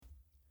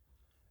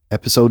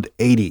Episode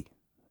 80,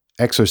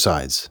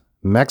 Exercise,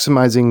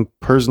 Maximizing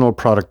Personal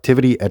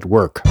Productivity at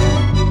Work.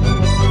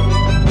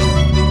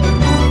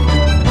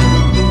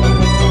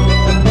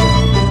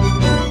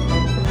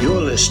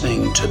 You're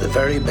listening to the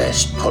very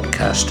best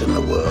podcast in the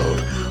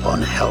world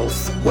on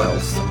health,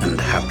 wealth, and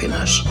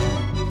happiness.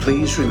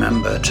 Please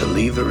remember to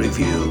leave a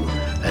review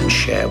and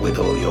share with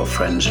all your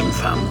friends and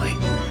family.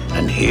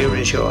 And here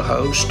is your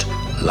host,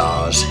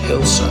 Lars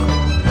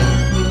Hilser.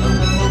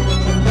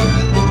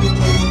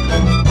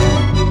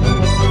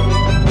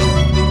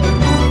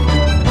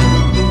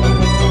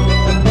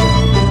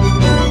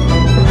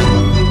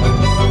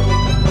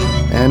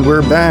 And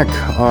we're back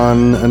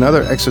on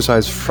another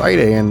Exercise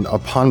Friday, and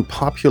upon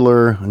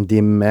popular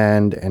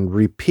demand and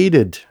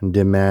repeated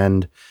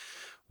demand,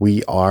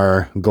 we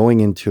are going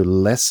into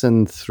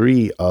lesson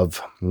 3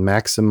 of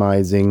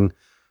maximizing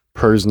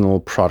personal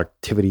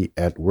productivity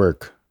at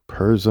work.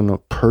 Personal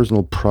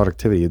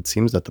productivity. It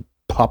seems that the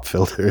pop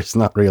filter is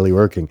not really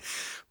working,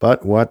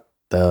 but what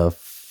the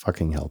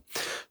fucking hell.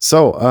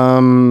 So,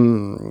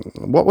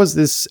 what was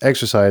this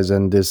exercise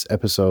and this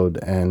episode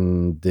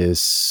and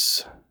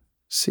this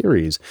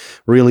series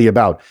really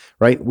about,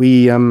 right?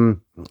 We I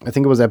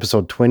think it was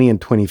episode 20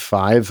 and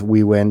 25,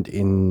 we went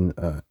in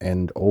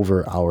and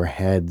over our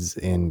heads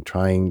in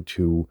trying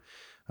to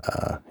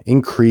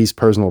increase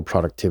personal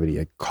productivity.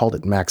 I called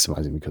it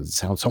maximizing because it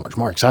sounds so much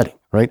more exciting,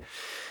 right?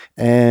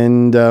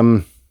 And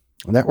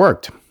that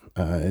worked.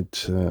 I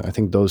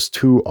think those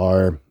two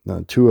are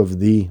two of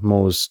the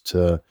most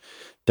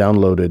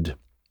downloaded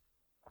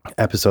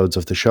episodes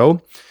of the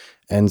show.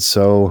 And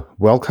so,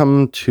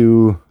 welcome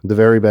to the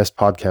very best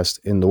podcast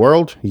in the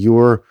world,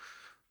 your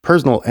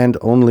personal and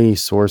only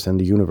source in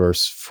the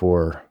universe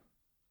for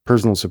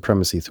personal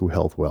supremacy through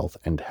health, wealth,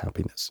 and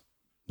happiness.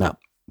 Now,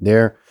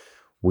 there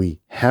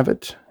we have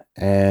it.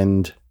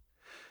 And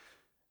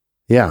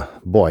yeah,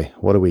 boy,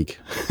 what a week.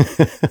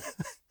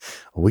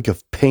 A week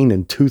of pain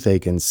and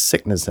toothache and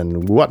sickness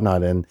and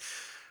whatnot. And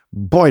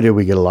boy, did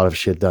we get a lot of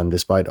shit done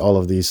despite all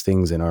of these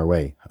things in our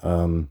way.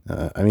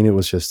 It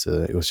was just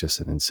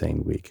an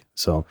insane week.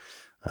 So,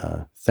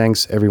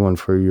 thanks everyone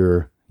for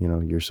your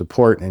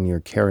support and your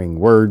caring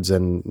words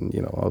and,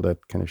 all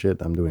that kind of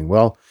shit. I'm doing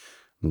well.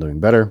 I'm doing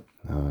better.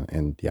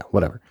 And yeah,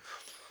 whatever.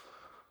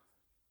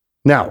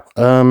 Now,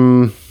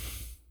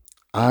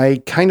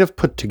 I kind of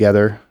put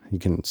together, you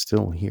can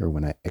still hear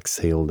when I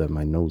exhale that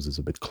my nose is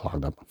a bit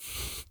clogged up.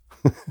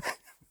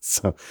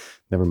 So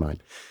never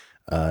mind.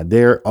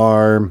 There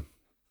are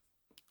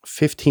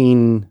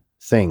 15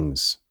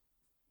 things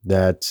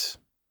that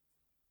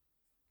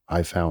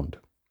I found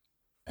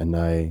and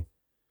I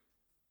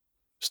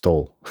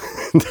stole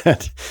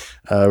that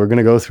we're going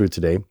to go through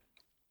today.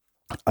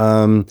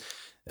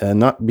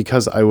 Not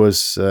because I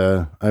was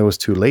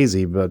too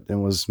lazy, but it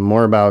was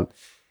more about,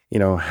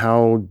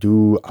 how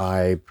do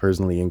I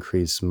personally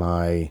increase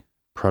my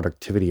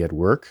productivity at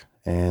work?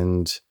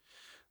 And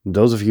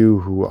those of you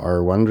who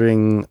are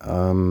wondering,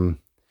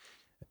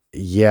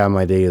 yeah,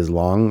 my day is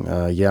long.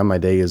 Yeah, my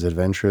day is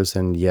adventurous.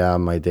 And yeah,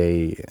 my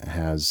day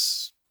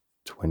has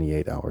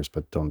 28 hours,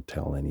 but don't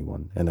tell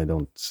anyone. And I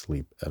don't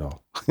sleep at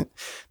all.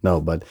 No,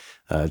 but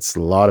it's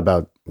a lot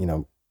about,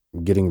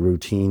 getting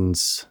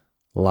routines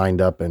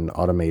lined up and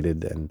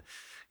automated and,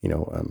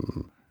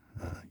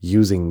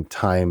 using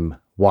time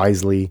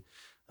wisely,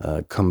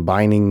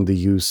 combining the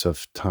use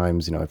of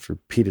times. I've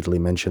repeatedly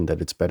mentioned that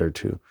it's better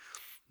to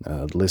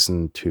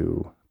listen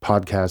to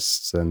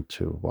podcasts and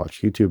to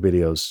watch YouTube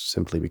videos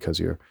simply because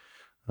your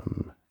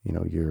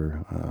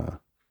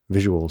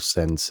visual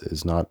sense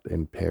is not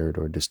impaired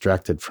or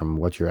distracted from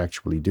what you're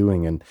actually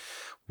doing. And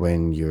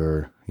when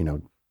you're,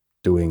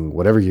 doing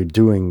whatever you're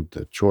doing,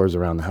 the chores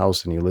around the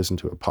house, and you listen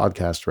to a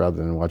podcast rather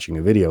than watching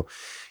a video,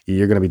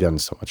 you're going to be done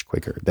so much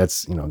quicker.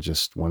 That's,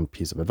 just one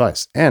piece of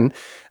advice. And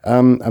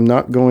I'm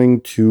not going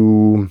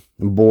to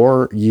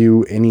bore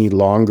you any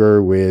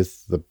longer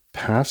with the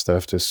past. I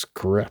have to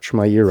scratch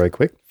my ear right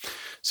quick.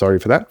 Sorry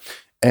for that.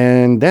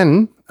 And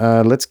then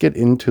let's get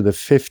into the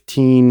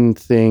 15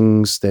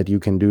 things that you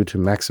can do to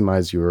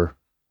maximize your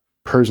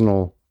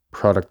personal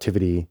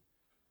productivity,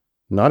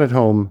 not at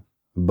home,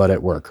 but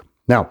at work.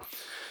 Now,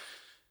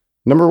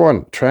 number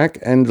 1, track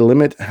and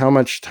limit how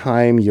much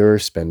time you're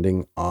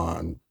spending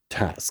on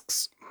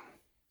tasks.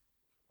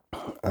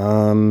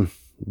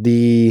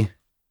 The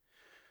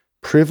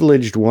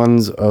privileged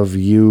ones of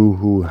you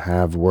who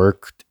have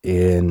worked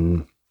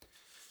in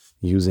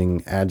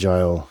using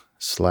Agile/Scrum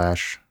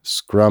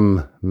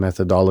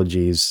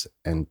methodologies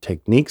and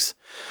techniques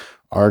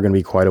are going to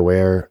be quite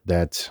aware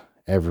that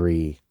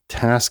every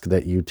task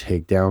that you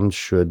take down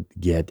should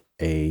get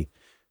a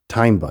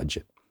time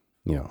budget.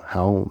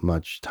 How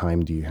much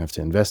time do you have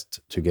to invest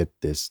to get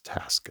this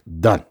task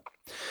done?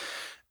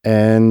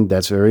 And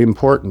that's very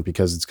important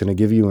because it's going to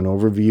give you an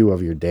overview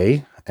of your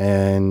day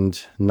and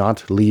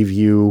not leave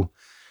you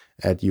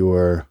at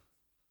your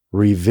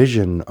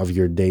revision of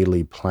your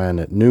daily plan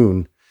at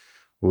noon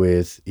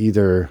with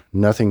either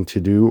nothing to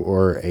do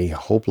or a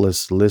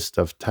hopeless list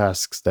of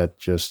tasks that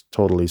just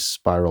totally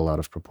spiral out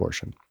of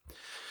proportion.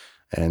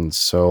 And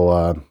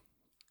so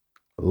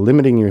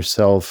limiting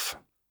yourself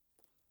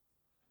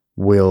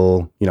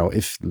will,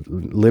 if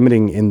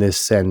limiting in this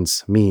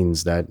sense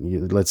means that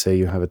let's say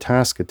you have a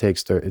task,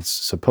 it's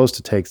supposed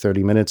to take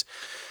 30 minutes,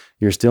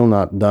 you're still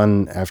not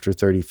done after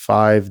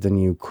 35, then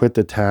you quit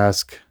the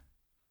task,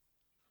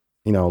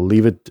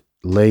 leave it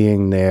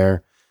laying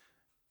there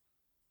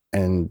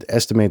and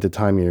estimate the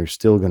time you're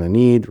still going to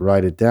need,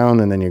 write it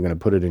down, and then you're going to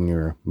put it in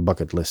your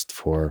bucket list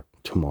for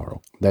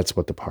tomorrow. That's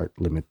what the part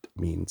limit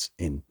means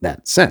in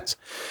that sense.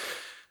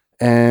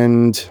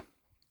 And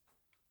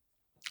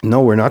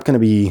no, we're not going to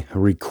be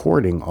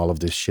recording all of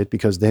this shit,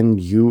 because then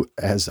you,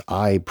 as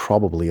I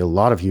probably, a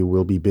lot of you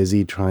will be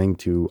busy trying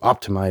to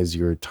optimize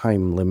your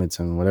time limits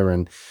and whatever.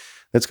 And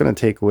that's going to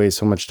take away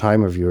so much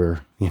time of your,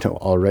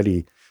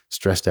 already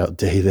stressed out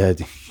day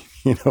that,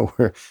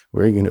 where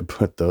are you going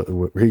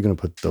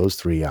to put those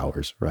 3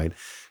 hours, right?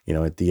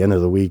 At the end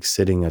of the week,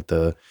 sitting at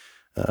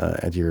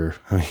your,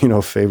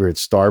 favorite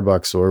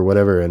Starbucks or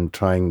whatever, and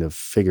trying to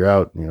figure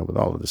out, with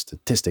all of the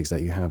statistics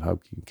that you have, how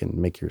you can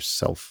make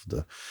yourself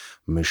the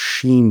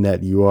machine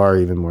that you are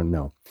even more.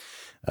 No,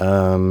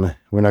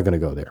 we're not going to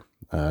go there.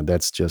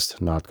 That's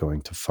just not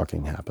going to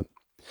fucking happen.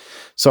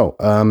 So,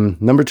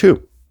 number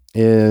 2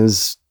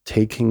 is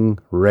taking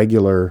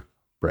regular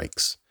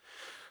breaks.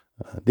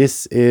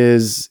 This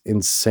is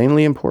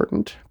insanely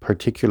important,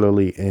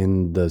 particularly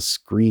in the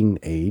screen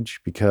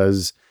age,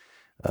 because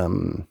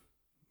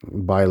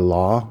by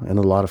law in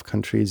a lot of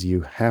countries,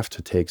 you have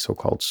to take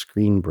so-called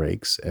screen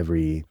breaks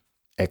every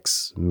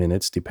X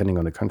minutes, depending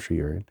on the country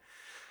you're in,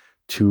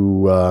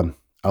 to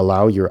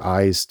allow your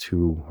eyes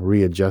to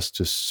readjust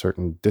to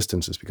certain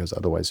distances, because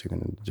otherwise you're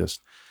going to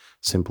just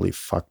simply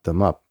fuck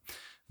them up.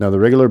 Now, the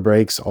regular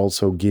breaks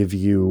also give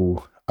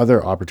you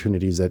other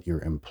opportunities that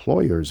your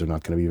employers are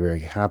not going to be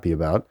very happy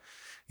about.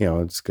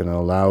 It's going to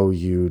allow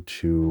you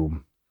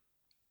to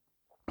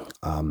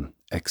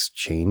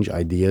exchange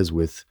ideas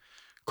with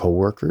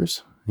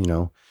coworkers,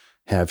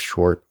 have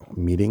short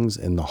meetings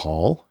in the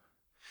hall.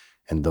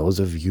 And those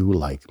of you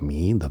like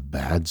me, the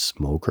bad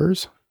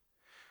smokers,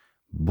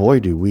 boy,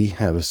 do we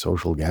have a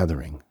social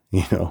gathering,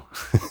 even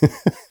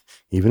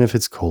if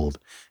it's cold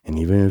and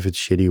even if it's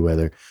shitty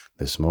weather,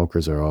 the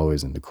smokers are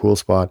always in the cool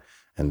spot,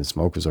 and the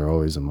smokers are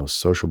always the most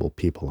sociable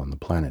people on the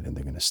planet, and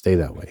they're going to stay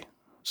that way.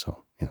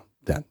 So,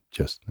 that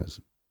just as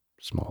a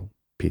small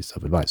piece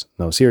of advice.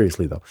 No,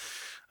 seriously though,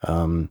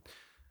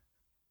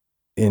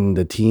 in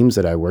the teams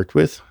that I worked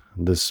with,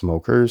 the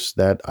smokers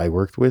that I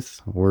worked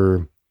with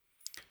were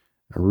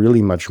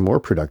really much more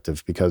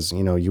productive, because,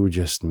 you would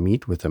just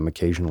meet with them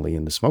occasionally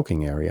in the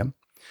smoking area,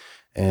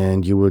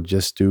 and you would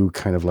just do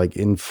kind of like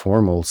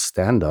informal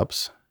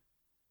stand-ups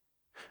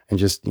and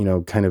just,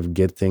 kind of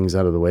get things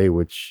out of the way,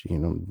 which,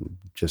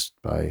 just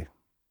by,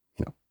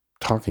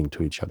 talking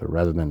to each other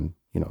rather than,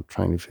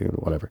 trying to figure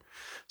out whatever.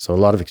 So a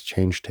lot of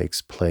exchange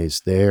takes place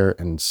there.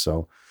 And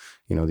so,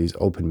 these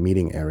open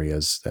meeting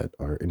areas that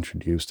are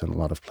introduced in a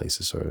lot of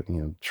places are,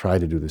 try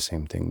to do the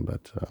same thing,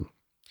 but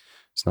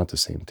it's not the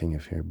same thing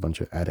if you're a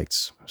bunch of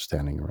addicts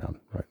standing around,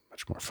 right?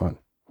 Much more fun.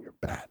 You're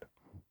bad.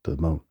 To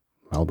the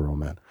Marlboro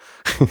man.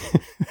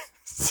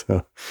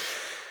 So,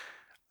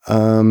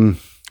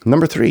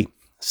 number 3,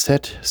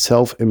 set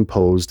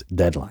self-imposed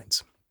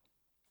deadlines.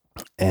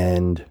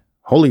 And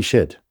holy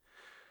shit,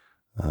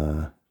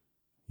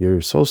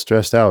 you're so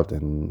stressed out,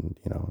 and,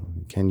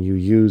 can you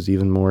use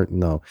even more?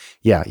 No.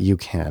 Yeah, you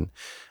can.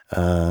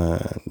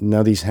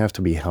 Now these have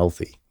to be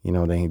healthy.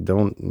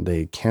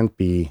 They can't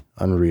be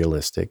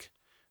unrealistic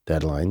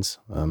deadlines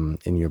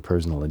in your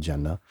personal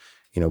agenda.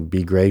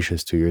 Be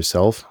gracious to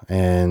yourself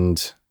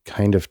and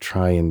kind of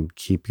try and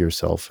keep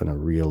yourself in a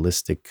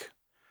realistic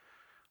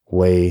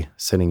way,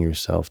 setting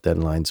yourself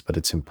deadlines. But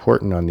it's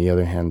important, on the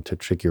other hand, to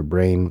trick your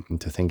brain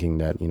into thinking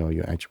that,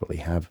 you actually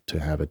have to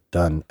have it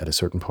done at a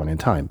certain point in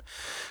time.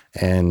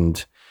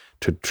 And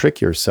to trick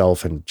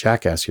yourself and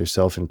jackass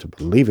yourself into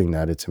believing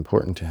that, it's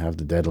important to have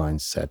the deadline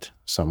set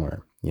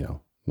somewhere,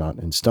 not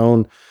in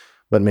stone,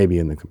 but maybe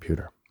in the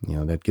computer.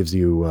 That gives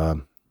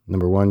you,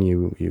 number one,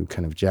 you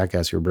kind of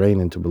jackass your brain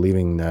into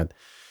believing that,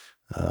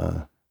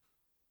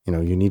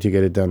 you need to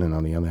get it done. And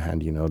on the other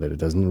hand, that it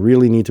doesn't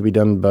really need to be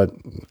done, but,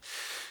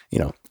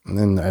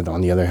 and then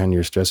on the other hand,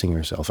 you're stressing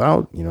yourself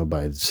out,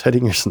 by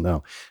setting yourself.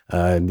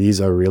 No,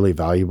 these are really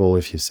valuable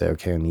if you say,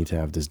 okay, I need to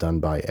have this done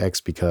by X,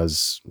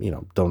 because,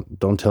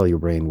 don't tell your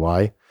brain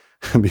why,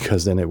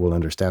 because then it will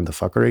understand the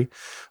fuckery,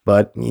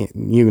 but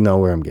you know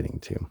where I'm getting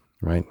to,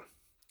 right?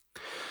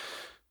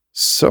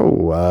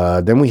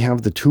 So then we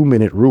have the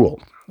 2-minute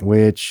rule,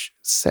 which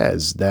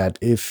says that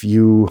if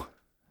you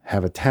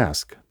have a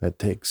task that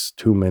takes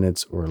 2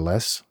 minutes or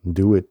less,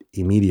 do it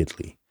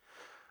immediately.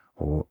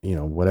 Or,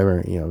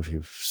 whatever, if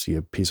you see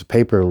a piece of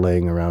paper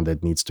laying around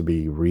that needs to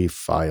be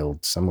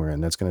refiled somewhere,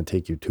 and that's going to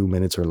take you 2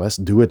 minutes or less,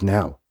 do it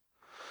now.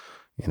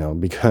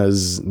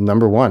 Because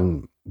number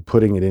one,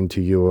 putting it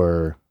into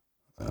your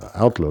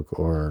Outlook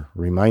or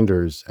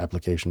reminders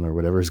application or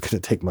whatever is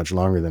going to take much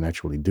longer than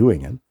actually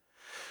doing it.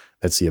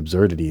 That's the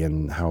absurdity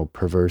and how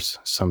perverse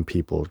some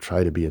people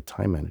try to be at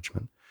time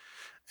management.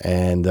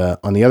 And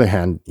on the other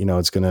hand,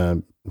 it's going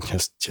to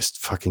just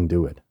fucking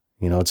do it.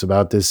 It's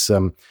about this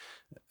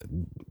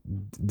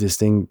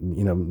thing,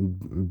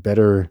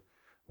 better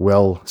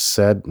well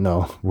said.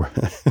 No,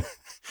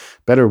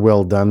 better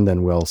well done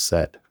than well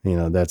said.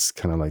 That's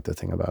kind of like the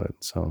thing about it.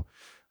 So,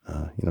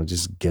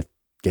 just get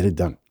it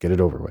done, get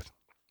it over with.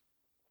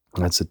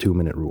 That's the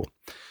 2-minute rule.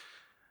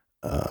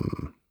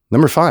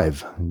 Number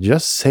 5,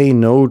 just say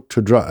no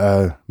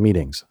to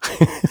meetings.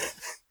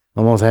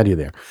 Almost had you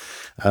there.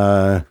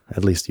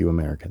 At least you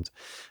Americans.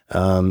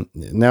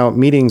 Now,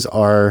 meetings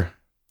are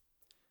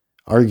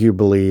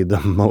arguably the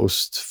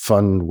most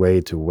fun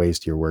way to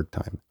waste your work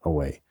time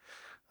away.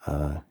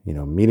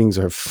 Meetings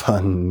are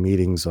fun.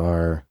 Meetings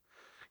are,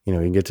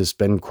 you get to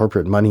spend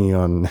corporate money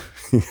on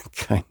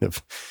kind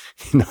of,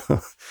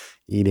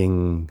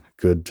 eating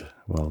good,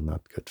 well,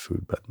 not good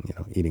food, but,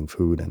 eating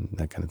food and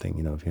that kind of thing.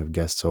 If you have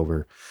guests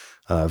over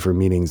for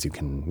meetings, you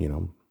can,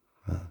 you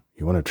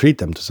want to treat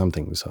them to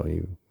something. So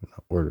you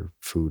order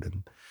food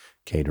and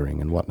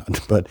catering and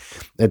whatnot. But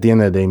at the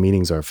end of the day,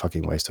 meetings are a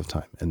fucking waste of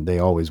time, and they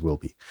always will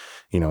be.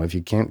 If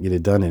you can't get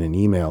it done in an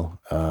email,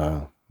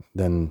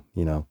 then,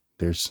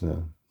 there's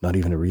not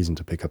even a reason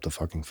to pick up the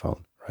fucking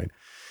phone, right?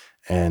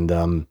 And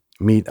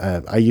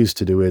I used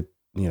to do it,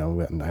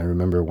 and I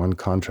remember one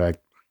contract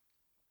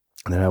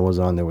that I was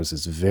on, there was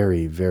this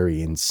very,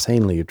 very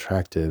insanely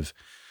attractive,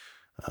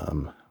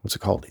 what's it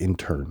called?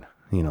 Intern,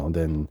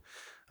 then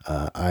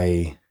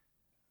I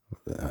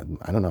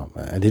don't know.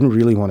 I didn't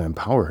really want to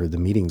empower her. The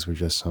meetings were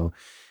just so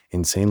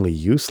insanely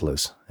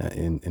useless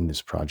in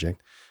this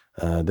project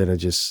that I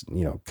just,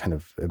 kind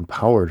of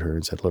empowered her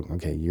and said, look,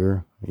 okay,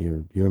 your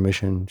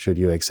mission, should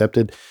you accept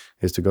it,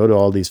 is to go to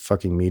all these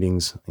fucking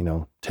meetings,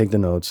 take the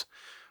notes,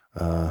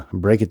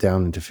 break it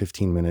down into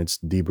 15 minutes,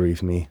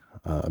 debrief me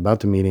about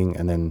the meeting,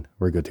 and then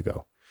we're good to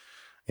go.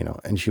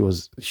 And she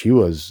was,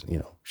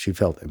 she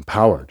felt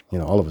empowered.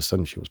 All of a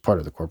sudden she was part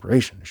of the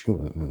corporation. She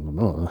was,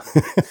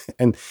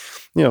 and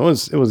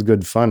it was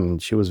good fun.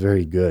 She was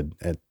very good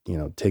at,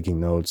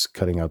 taking notes,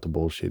 cutting out the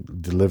bullshit,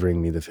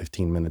 delivering me the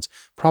 15 minutes.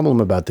 Problem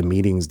about the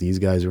meetings these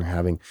guys were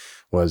having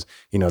was,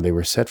 they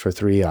were set for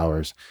 3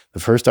 hours.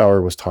 The first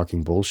hour was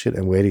talking bullshit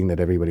and waiting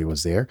that everybody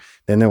was there.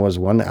 Then there was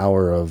 1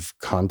 hour of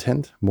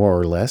content, more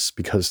or less,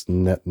 because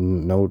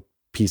no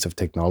piece of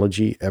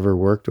technology ever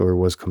worked or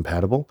was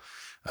compatible.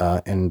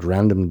 And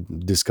random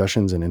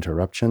discussions and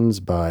interruptions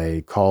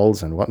by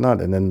calls and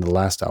whatnot. And then the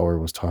last hour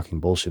was talking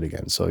bullshit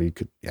again. So you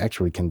could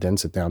actually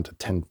condense it down to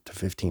 10 to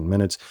 15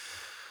 minutes.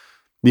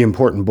 The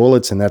important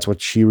bullets, and that's what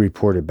she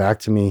reported back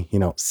to me,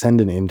 send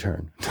an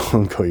intern.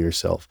 Don't go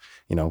yourself.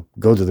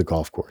 Go to the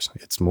golf course.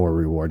 It's more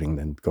rewarding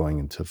than going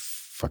into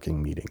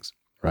fucking meetings,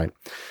 right?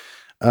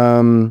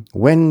 When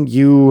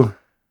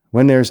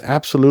there's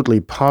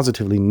absolutely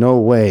positively no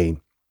way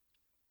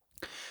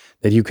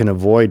that you can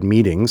avoid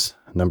meetings,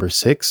 number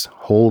 6,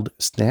 hold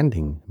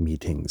standing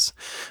meetings.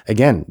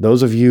 Again,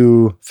 those of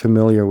you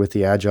familiar with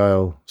the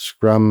Agile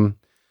Scrum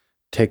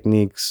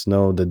techniques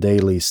know the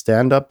daily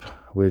stand-up,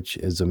 which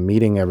is a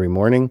meeting every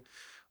morning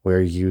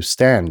where you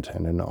stand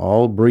and in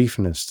all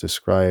briefness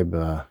describe,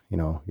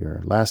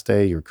 your last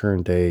day, your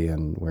current day,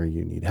 and where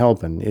you need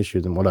help and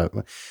issues and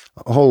whatever,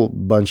 a whole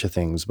bunch of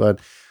things.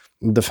 But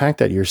the fact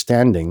that you're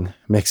standing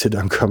makes it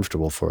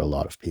uncomfortable for a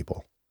lot of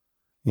people.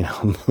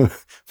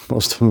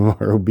 Most of them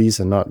are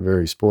obese and not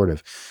very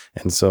sportive.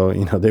 And so,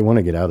 they want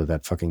to get out of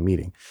that fucking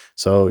meeting.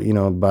 So,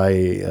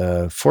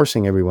 by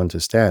forcing everyone to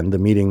stand,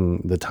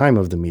 the time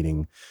of the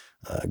meeting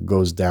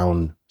goes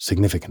down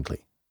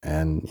significantly.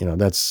 And,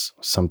 that's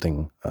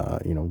something,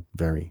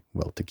 very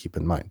well to keep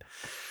in mind.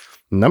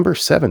 Number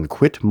 7,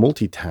 quit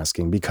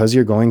multitasking because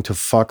you're going to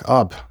fuck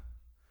up.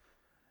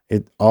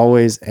 It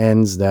always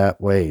ends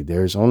that way.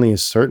 There's only a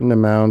certain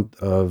amount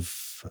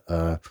of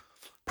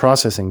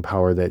processing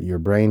power that your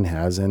brain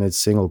has, and it's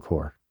single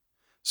core.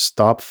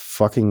 Stop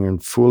fucking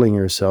and fooling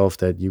yourself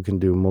that you can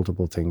do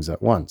multiple things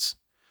at once.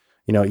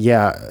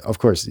 Yeah, of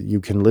course, you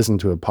can listen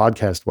to a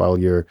podcast while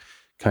you're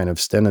kind of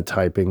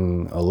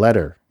stenotyping a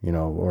letter,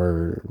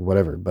 or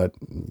whatever. But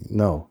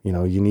no,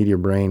 you need your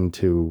brain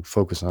to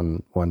focus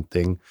on one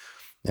thing,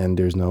 and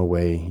there's no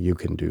way you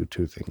can do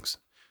 2 things.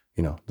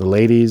 The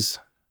ladies,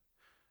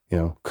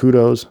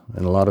 kudos.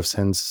 In a lot of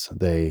sense,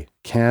 they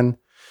can.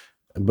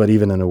 But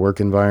even in a work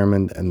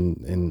environment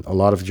and in a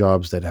lot of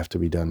jobs that have to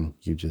be done,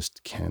 you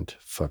just can't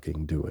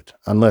fucking do it.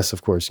 Unless,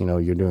 of course,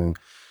 you're doing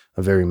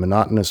a very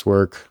monotonous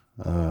work,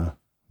 an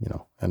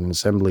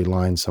assembly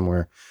line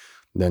somewhere,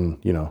 then,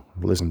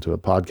 listen to a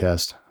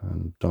podcast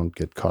and don't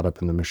get caught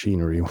up in the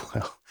machinery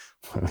while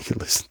you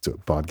listen to a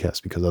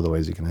podcast, because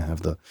otherwise you're going to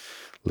have the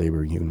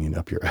labor union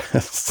up your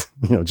ass.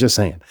 Just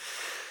saying.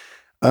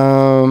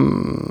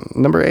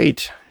 Number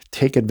 8,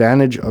 take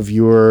advantage of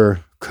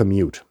your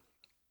commute.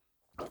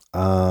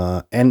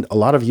 And a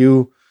lot of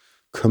you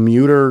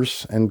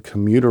commuters and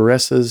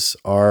commuteresses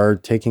are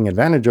taking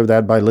advantage of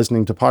that by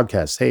listening to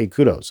podcasts. Hey,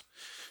 kudos.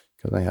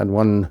 Because I had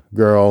one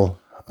girl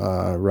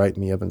write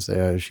me up and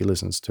say she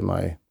listens to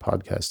my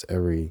podcast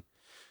every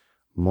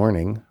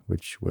morning,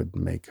 which would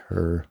make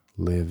her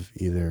live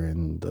either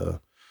in the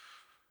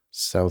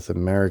South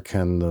America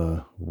and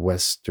the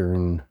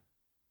Western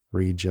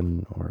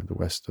region, or the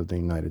west of the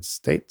United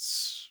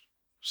States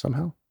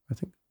somehow, I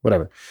think.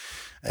 Whatever.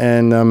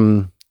 And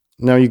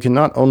now you can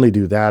not only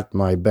do that,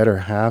 my better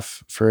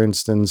half, for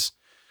instance,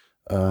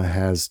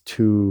 has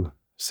 2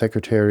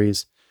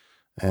 secretaries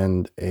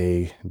and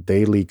a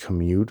daily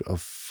commute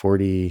of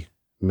 40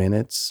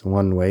 minutes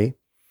one way.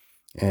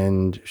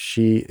 And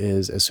she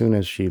is, as soon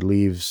as she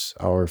leaves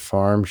our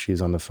farm,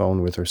 she's on the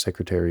phone with her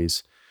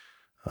secretaries,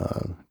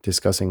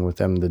 discussing with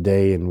them the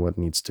day and what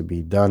needs to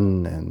be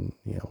done, and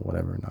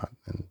whatever not,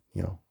 and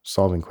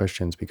solving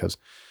questions, because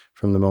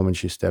from the moment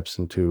she steps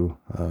into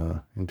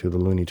the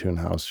Looney Tune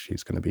house,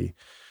 she's going to be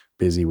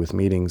busy with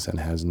meetings and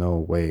has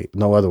no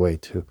other way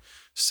to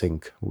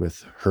sync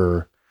with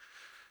her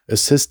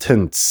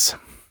assistants.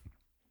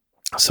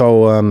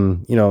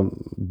 So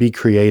be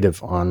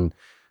creative on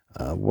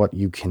what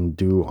you can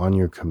do on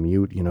your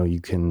commute. You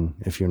can,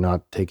 if you're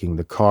not taking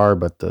the car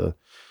but the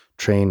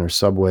train or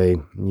subway,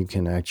 you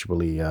can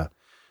actually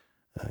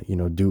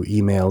do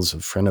emails. A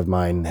friend of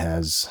mine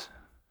has,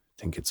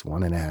 I think it's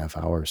 1.5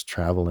 hours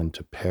travel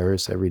into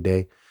Paris every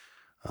day,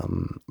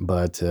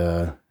 but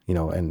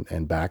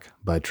and back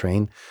by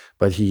train.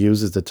 But he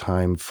uses the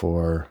time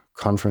for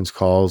conference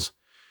calls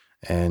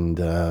and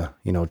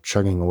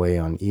chugging away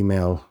on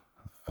email.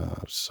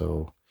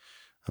 So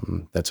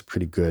that's a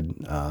pretty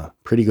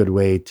good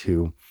way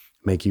to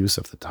make use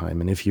of the time.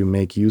 And if you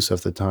make use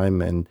of the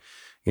time, and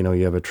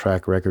you have a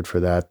track record for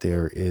that,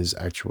 there is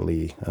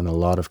actually, in a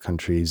lot of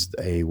countries,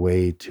 a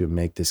way to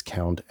make this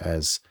count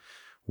as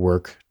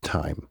work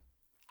time,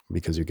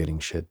 because you're getting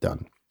shit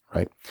done,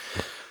 right?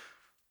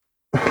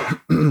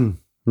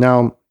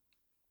 Now,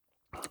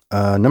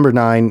 number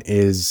 9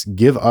 is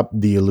give up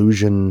the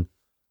illusion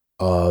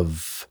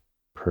of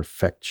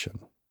perfection.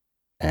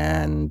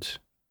 And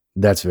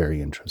that's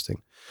very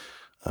interesting,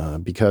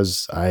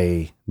 because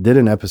I did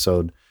an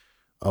episode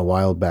a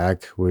while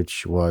back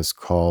which was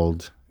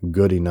called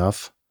Good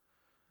Enough.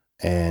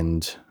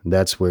 And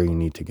that's where you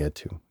need to get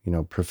to.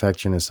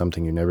 Perfection is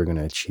something you're never going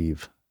to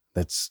achieve.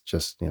 That's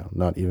just,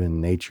 not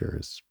even nature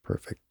is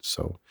perfect.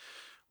 So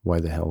why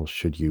the hell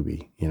should you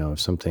be?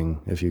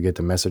 If you get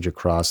the message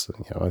across,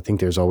 I think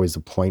there's always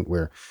the point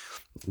where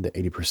the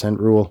 80%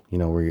 rule,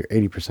 where you're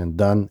 80%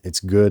 done, it's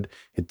good,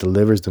 it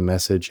delivers the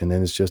message. And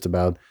then it's just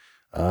about,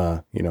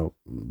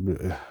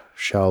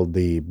 shall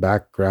the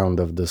background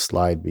of the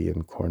slide be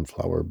in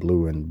cornflower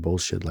blue and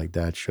bullshit like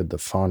that? Should the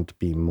font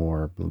be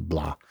more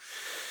blah?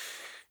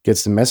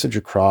 Gets the message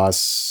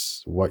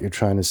across, what you're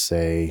trying to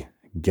say,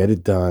 get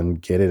it done,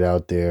 get it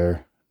out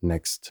there.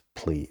 Next,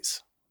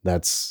 please.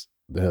 That's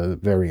the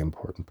very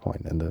important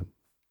point. And the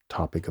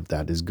topic of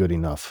that is good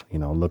enough.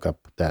 Look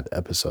up that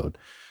episode.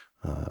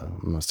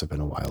 Must have been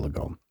a while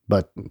ago,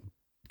 but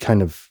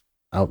kind of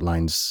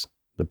outlines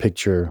the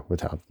picture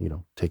without,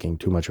 taking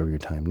too much of your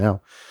time.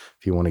 Now,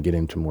 if you want to get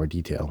into more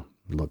detail,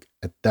 look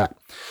at that.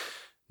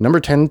 Number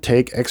 10,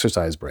 take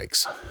exercise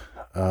breaks.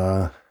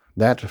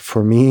 That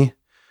for me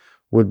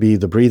would be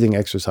the breathing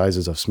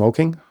exercises of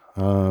smoking.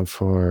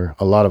 For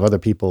a lot of other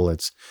people,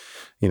 it's,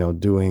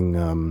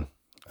 doing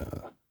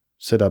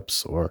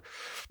sit-ups or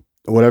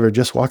whatever,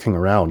 just walking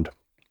around,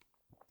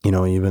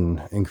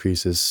 even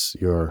increases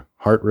your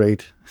heart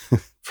rate,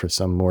 for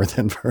some more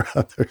than for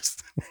others.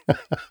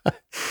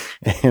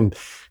 And,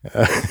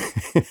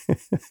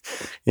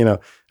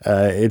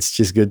 it's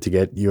just good to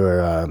get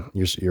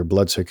your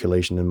blood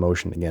circulation in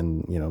motion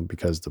again,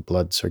 because the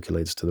blood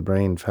circulates to the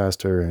brain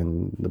faster,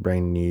 and the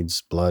brain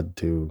needs blood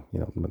to,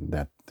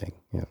 that thing,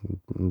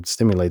 it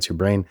stimulates your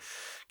brain,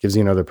 gives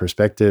you another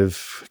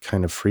perspective,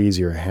 kind of frees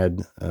your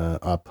head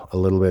up a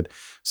little bit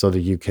so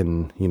that you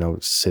can,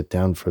 sit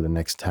down for the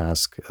next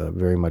task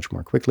very much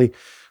more quickly.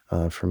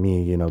 For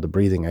me, the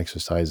breathing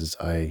exercises,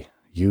 I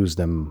use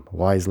them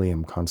wisely.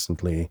 I'm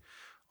constantly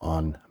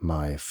on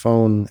my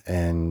phone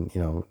and,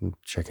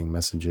 checking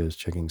messages,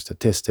 checking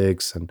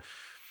statistics, and,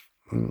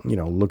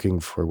 looking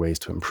for ways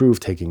to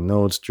improve, taking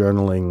notes,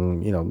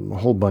 journaling, a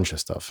whole bunch of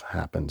stuff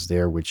happens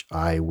there, which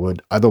I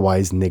would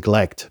otherwise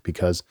neglect,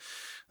 because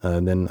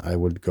then I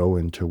would go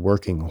into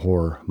working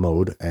horror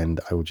mode,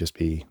 and I would just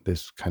be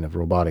this kind of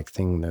robotic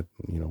thing that,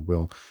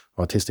 will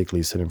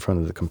autistically sit in front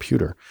of the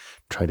computer,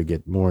 try to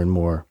get more and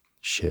more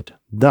shit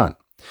done.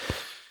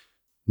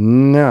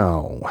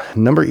 Now,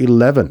 number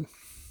 11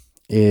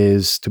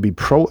 is to be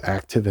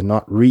proactive and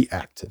not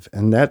reactive.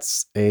 And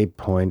that's a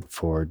point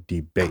for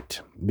debate,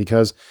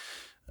 because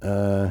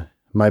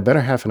my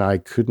better half and I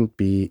couldn't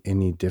be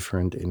any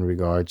different in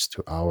regards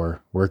to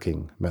our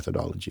working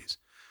methodologies.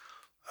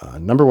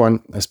 Number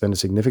 1, I spent a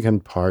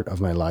significant part of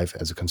my life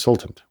as a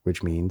consultant,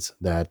 which means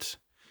that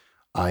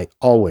I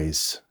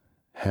always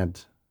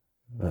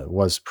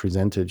was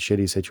presented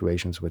shitty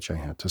situations which I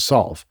had to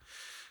solve.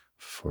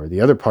 For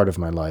the other part of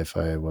my life,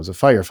 I was a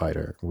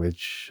firefighter,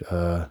 which,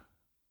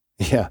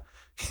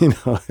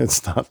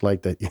 it's not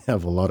like that you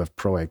have a lot of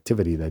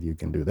proactivity that you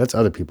can do. That's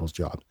other people's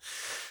job.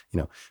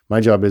 My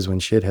job is when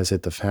shit has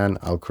hit the fan,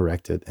 I'll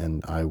correct it,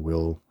 and I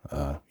will,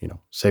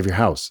 save your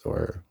house,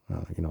 or,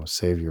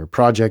 save your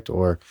project,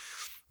 or,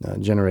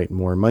 generate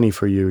more money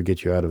for you,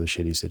 get you out of a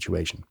shitty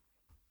situation.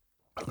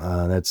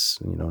 That's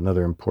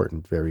another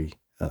important, very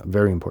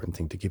important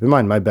thing to keep in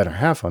mind. My better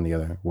half, on the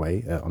other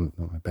way,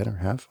 my better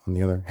half, on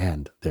the other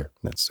hand, there,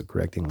 that's the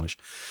correct English.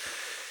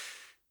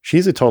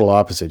 She's a total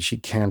opposite. She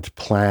can't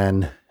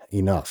plan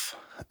enough,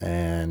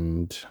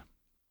 and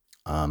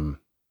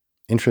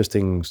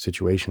interesting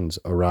situations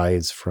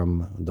arise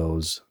from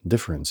those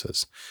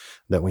differences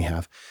that we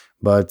have.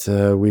 But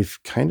we've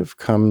kind of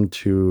come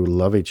to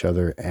love each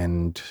other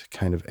and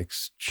kind of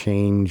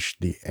exchange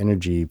the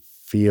energy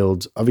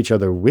fields of each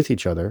other with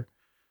each other.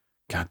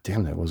 God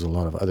damn, that was a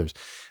lot of others.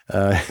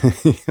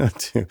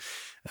 To,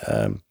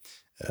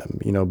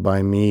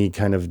 by me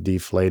kind of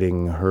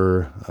deflating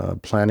her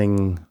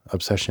planning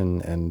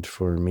obsession, and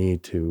for me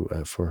to,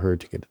 for her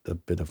to get a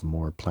bit of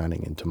more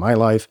planning into my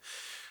life.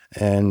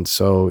 And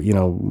so,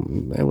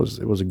 it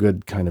was a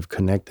good kind of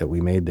connect that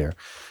we made there.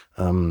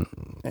 And,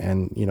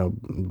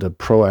 the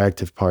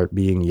proactive part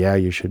being, yeah,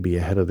 you should be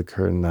ahead of the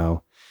curve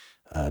now.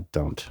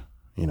 Don't,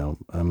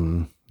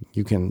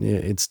 you can,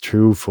 it's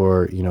true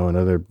for,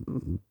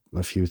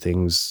 a few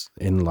things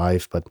in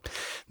life, but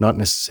not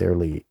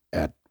necessarily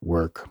at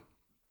work.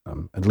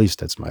 At least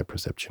that's my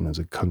perception. As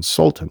a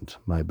consultant,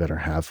 my better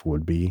half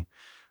would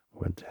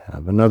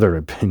have another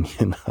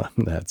opinion on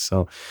that.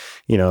 So,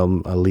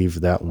 I'll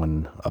leave that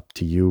one up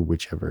to you,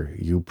 whichever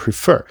you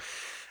prefer.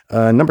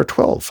 Number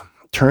 12,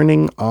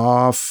 turning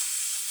off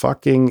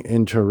fucking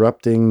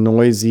interrupting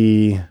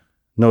noisy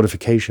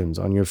notifications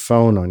on your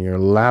phone, on your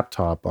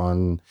laptop,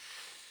 on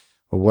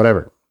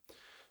whatever.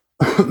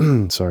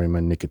 Sorry, my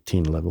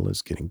nicotine level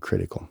is getting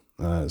critical.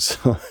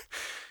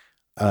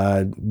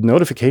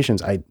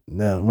 Notifications.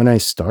 When I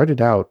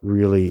started out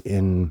really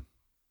in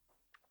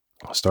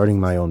starting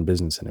my own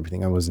business and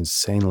everything, I was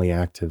insanely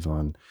active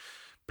on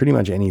pretty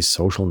much any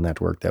social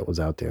network that was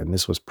out there. And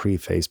this was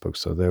pre-Facebook.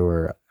 So there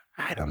were,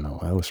 I don't know,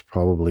 I was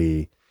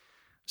probably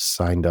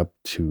signed up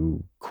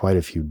to quite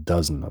a few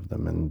dozen of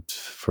them. And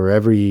for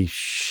every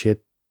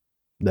shit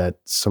that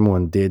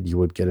someone did, you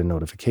would get a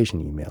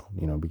notification email.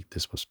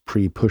 This was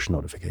pre-push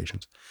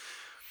notifications.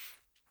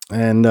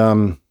 And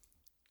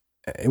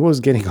it was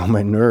getting on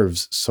my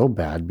nerves so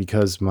bad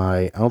because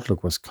my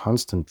Outlook was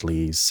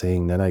constantly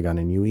saying that I got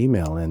a new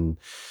email, and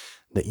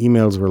the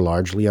emails were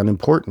largely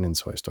unimportant. And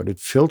so I started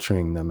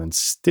filtering them, and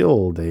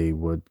still they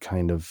would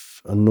kind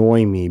of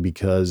annoy me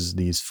because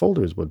these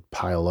folders would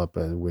pile up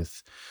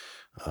with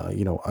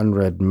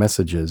unread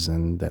messages,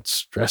 and that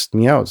stressed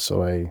me out.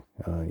 So I,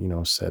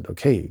 said,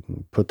 okay,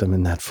 put them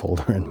in that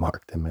folder and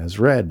mark them as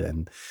read.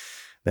 And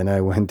then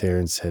I went there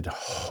and said,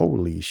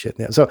 holy shit.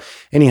 So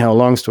anyhow,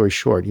 long story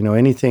short,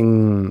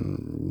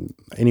 anything,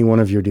 any one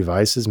of your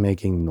devices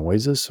making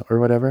noises or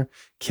whatever,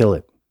 kill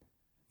it,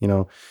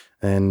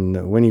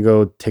 and when you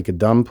go take a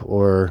dump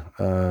or,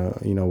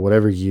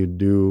 whatever you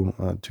do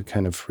to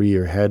kind of free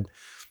your head,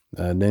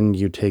 then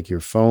you take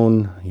your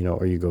phone,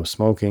 or you go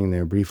smoking,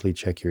 then briefly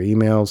check your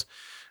emails.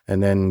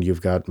 And then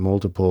you've got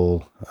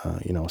multiple,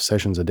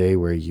 sessions a day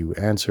where you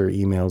answer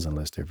emails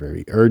unless they're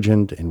very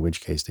urgent, in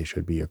which case they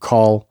should be a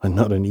call and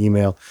not an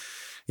email,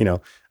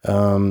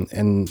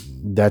 and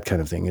that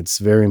kind of thing. It's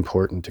very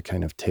important to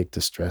kind of take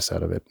the stress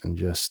out of it and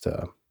just,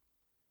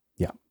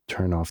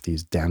 turn off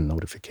these damn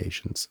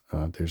notifications.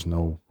 There's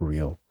no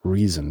real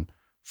reason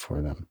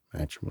for them,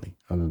 actually,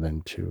 other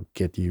than to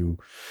get you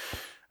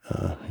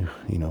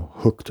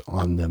hooked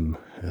on them,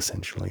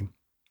 essentially.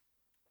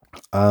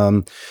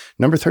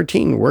 Number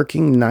 13,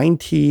 working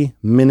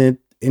 90-minute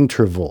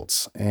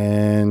intervals.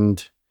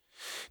 And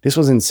this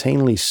was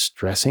insanely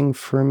stressing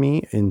for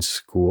me in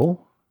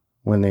school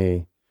when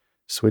they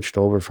switched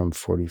over from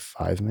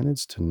 45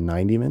 minutes to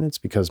 90 minutes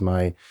because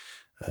my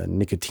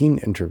nicotine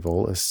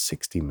interval is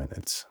 60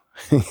 minutes.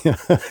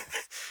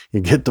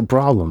 You get the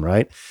problem,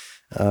 right?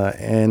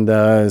 And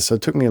so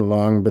it took me a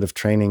long bit of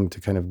training to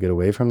kind of get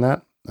away from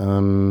that.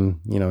 And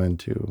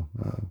to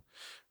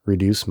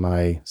reduce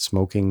my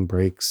smoking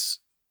breaks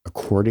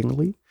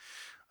accordingly.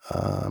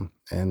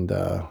 And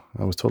I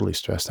was totally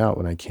stressed out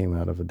when I came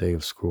out of a day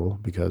of school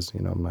because,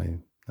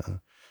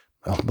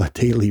 my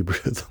daily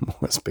rhythm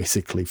was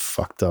basically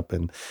fucked up,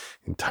 and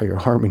the entire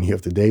harmony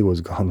of the day was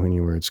gone when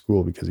you were at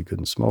school because you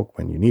couldn't smoke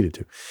when you needed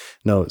to.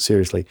 No,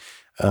 seriously.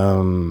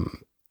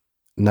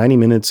 90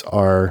 minutes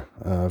are,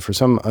 for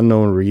some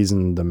unknown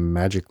reason, the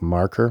magic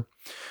marker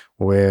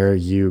where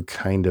you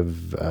kind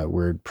of,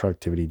 where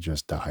productivity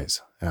just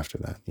dies after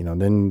that.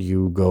 Then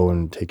you go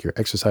and take your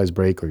exercise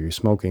break or your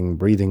smoking,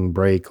 breathing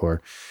break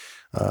or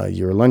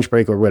your lunch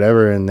break or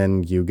whatever, and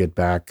then you get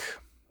back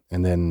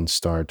and then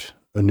start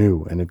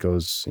anew. And it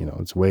goes,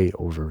 it's way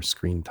over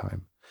screen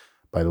time,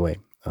 by the way.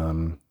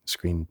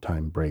 Screen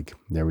time break.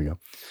 There we go.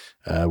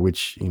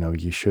 Which,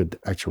 you should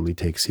actually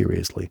take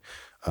seriously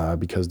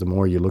because the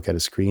more you look at a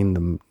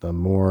screen, the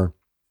more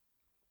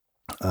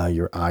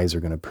your eyes are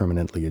going to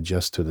permanently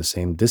adjust to the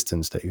same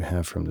distance that you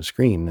have from the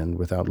screen. And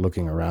without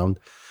looking around,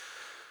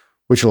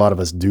 which a lot of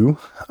us do,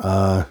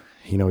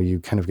 you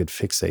kind of get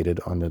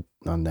fixated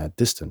on that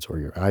distance, or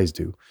your eyes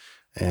do.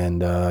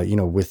 And,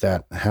 with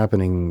that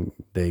happening,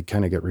 they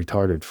kind of get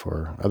retarded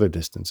for other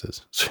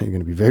distances. So you're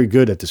going to be very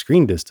good at the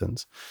screen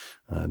distance.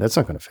 That's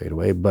not going to fade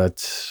away. But,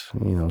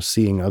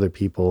 seeing other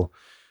people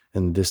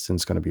in the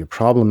distance going to be a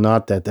problem.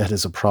 Not that that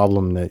is a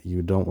problem that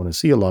you don't want to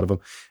see a lot of them,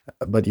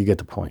 but you get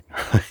the point,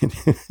 right?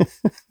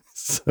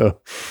 So,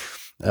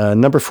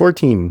 number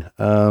 14,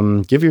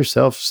 give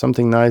yourself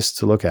something nice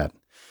to look at.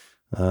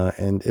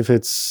 And if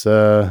it's,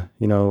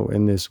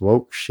 in this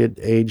woke shit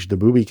age, the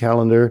booby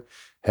calendar,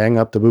 hang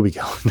up the booby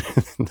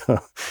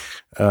calendar.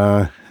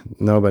 No,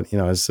 no, but,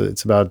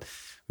 it's about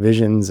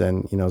visions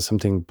and,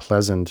 something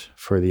pleasant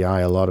for the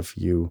eye. A lot of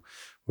you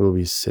will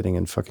be sitting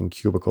in fucking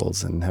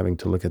cubicles and having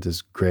to look at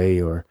this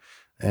gray or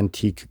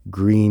antique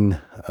green,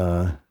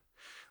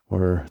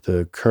 or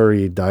the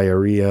curry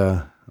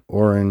diarrhea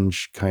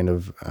orange kind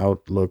of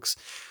outlooks.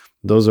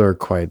 Those are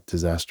quite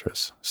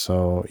disastrous.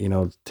 So,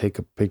 take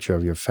a picture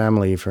of your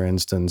family, for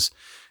instance,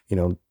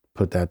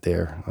 put that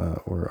there,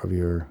 or of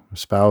your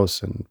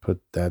spouse and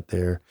put that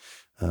there.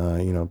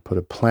 Put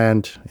a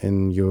plant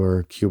in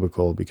your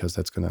cubicle because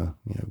that's going to,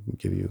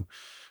 give you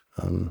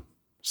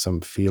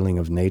some feeling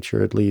of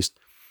nature at least.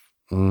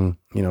 Then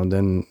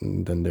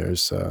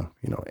there's,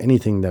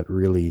 anything that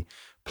really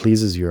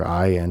pleases your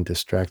eye and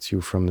distracts you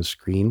from the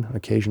screen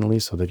occasionally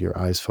so that your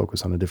eyes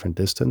focus on a different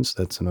distance.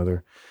 That's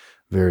another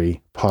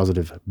very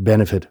positive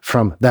benefit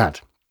from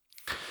that.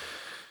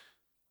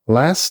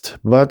 Last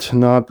but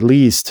not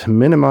least,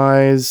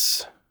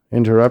 minimize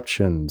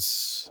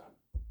interruptions.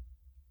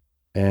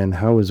 And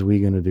how is we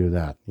going to do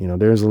that?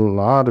 There's a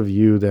lot of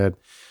you that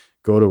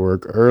go to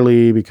work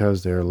early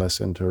because there are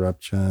less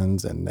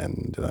interruptions, and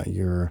then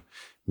your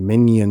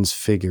minions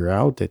figure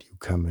out that you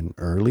come in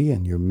early,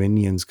 and your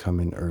minions come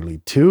in early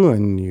too,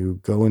 and you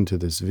go into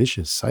this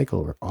vicious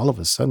cycle where all of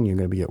a sudden you're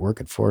going to be at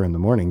work at 4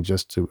 a.m.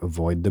 just to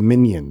avoid the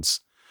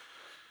minions.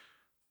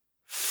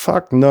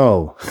 Fuck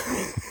no.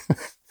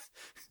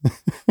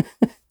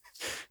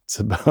 It's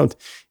about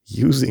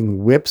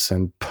using whips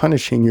and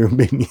punishing your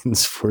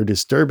minions for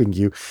disturbing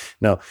you.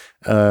 No,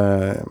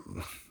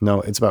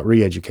 it's about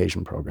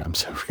re-education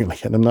programs, really.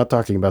 And I'm not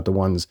talking about the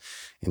ones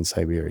in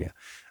Siberia.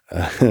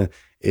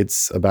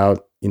 It's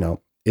about,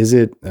 is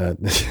it,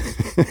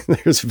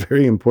 there's a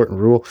very important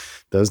rule.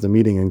 Does the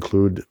meeting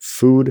include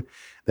food?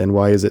 Then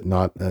why is it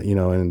not,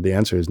 and the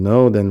answer is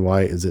no, then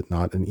why is it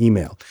not an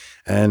email?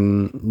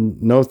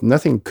 And no,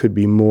 nothing could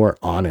be more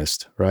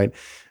honest, right?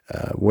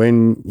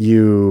 When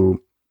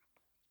you,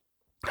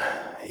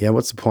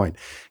 what's the point?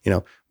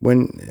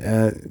 When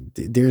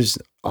there's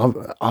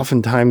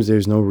oftentimes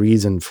there's no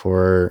reason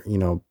for,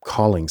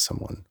 calling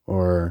someone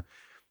or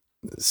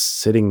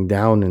sitting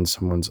down in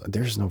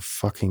there's no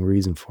fucking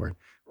reason for it.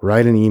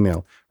 Write an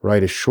email,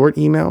 write a short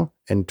email,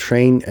 and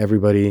train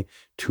everybody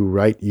to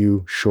write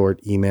you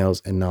short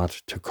emails and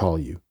not to call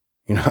you.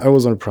 I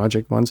was on a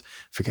project once,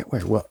 I forget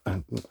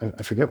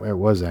where it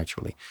was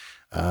actually.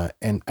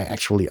 And I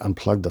actually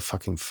unplugged the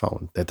fucking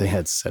phone that they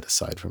had set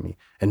aside for me.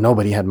 And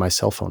nobody had my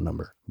cell phone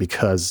number,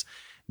 because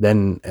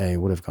then I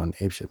would have gone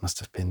apeshit. It must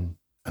have been,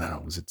 I don't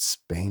know, was it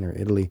Spain or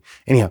Italy?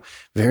 Anyhow,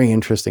 very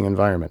interesting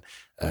environment.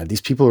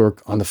 These people are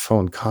on the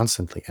phone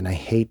constantly, and I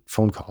hate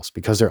phone calls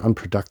because they're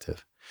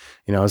unproductive.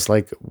 It's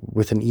like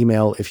with an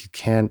email, if you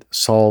can't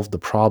solve the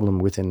problem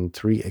within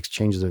 3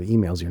 exchanges of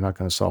emails, you're not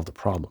going to solve the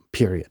problem,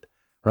 period.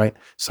 Right?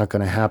 It's not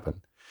going to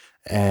happen.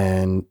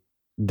 And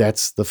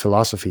that's the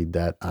philosophy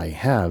that I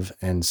have.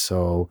 And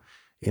so,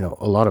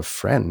 a lot of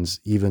friends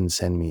even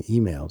send me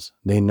emails.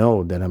 They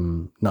know that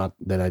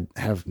I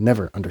have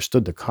never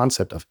understood the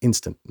concept of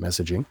instant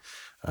messaging.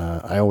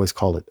 I always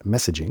call it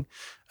messaging,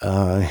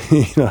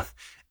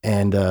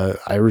 and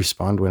I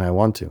respond when I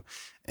want to.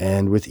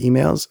 And with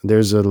emails,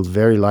 there's a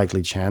very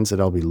likely chance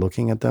that I'll be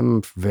looking at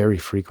them very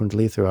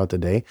frequently throughout the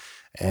day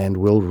and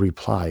will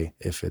reply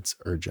if it's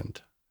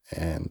urgent.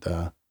 And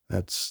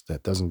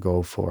that doesn't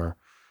go for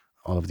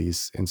all of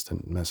these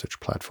instant message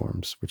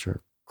platforms, which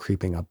are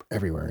creeping up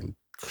everywhere and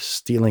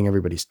stealing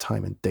everybody's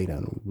time and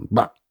data.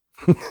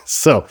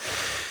 So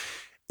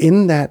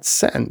in that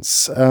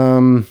sense,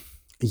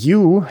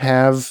 you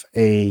have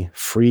a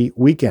free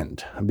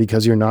weekend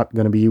because you're not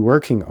going to be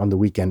working on the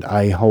weekend,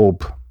 I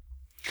hope.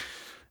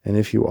 And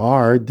if you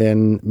are,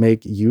 then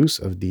make use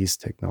of these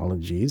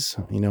technologies,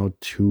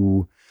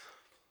 to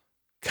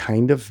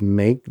kind of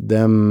make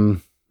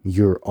them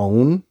your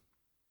own.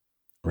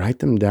 Write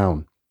them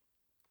down.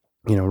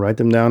 Write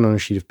them down on a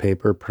sheet of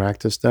paper,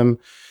 practice them,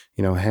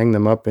 hang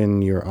them up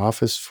in your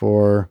office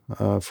for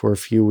a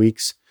few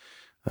weeks,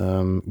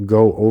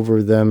 go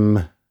over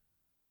them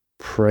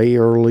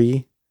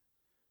prayerly.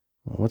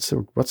 What's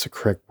the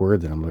correct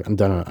word that I'm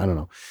done? I don't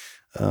know.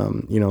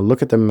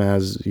 Look at them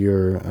as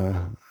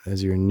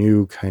your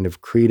new kind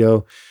of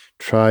credo.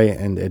 Try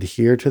and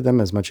adhere to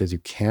them as much as you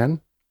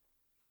can.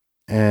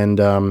 And,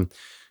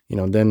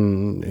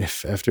 then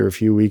if after a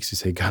few weeks you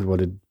say, God,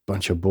 what a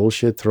bunch of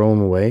bullshit, throw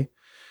them away.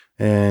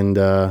 And,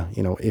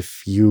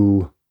 if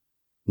you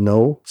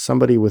know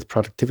somebody with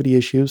productivity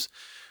issues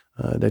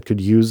that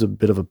could use a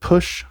bit of a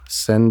push,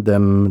 send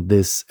them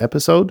this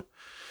episode.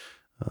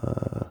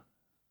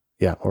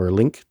 Yeah, or a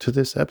link to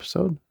this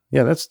episode.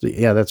 Yeah,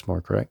 that's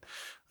more correct.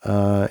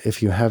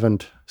 If you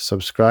haven't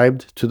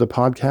subscribed to the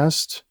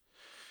podcast,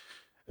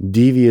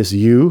 devious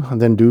you,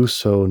 then do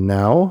so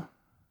now.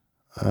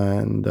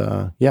 And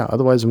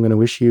otherwise, I'm going to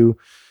wish you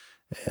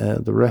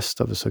the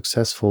rest of a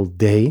successful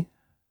day,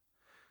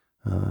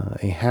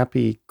 a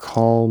happy,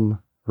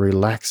 calm,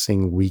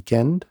 relaxing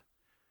weekend,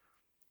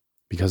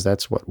 because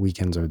that's what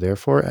weekends are there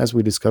for, as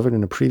we discovered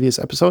in a previous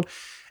episode.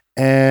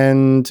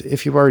 And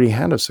if you've already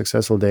had a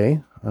successful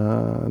day,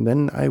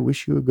 then I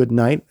wish you a good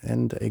night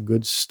and a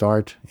good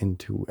start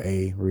into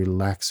a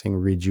relaxing,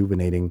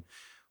 rejuvenating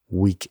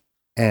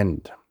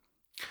weekend.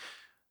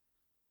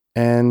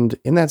 And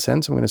in that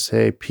sense, I'm going to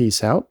say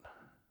peace out,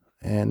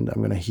 and I'm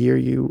going to hear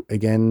you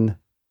again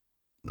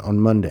on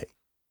Monday,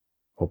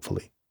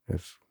 hopefully,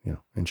 if,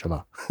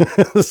 inshallah.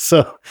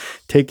 So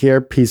take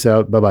care. Peace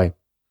out. Bye-bye.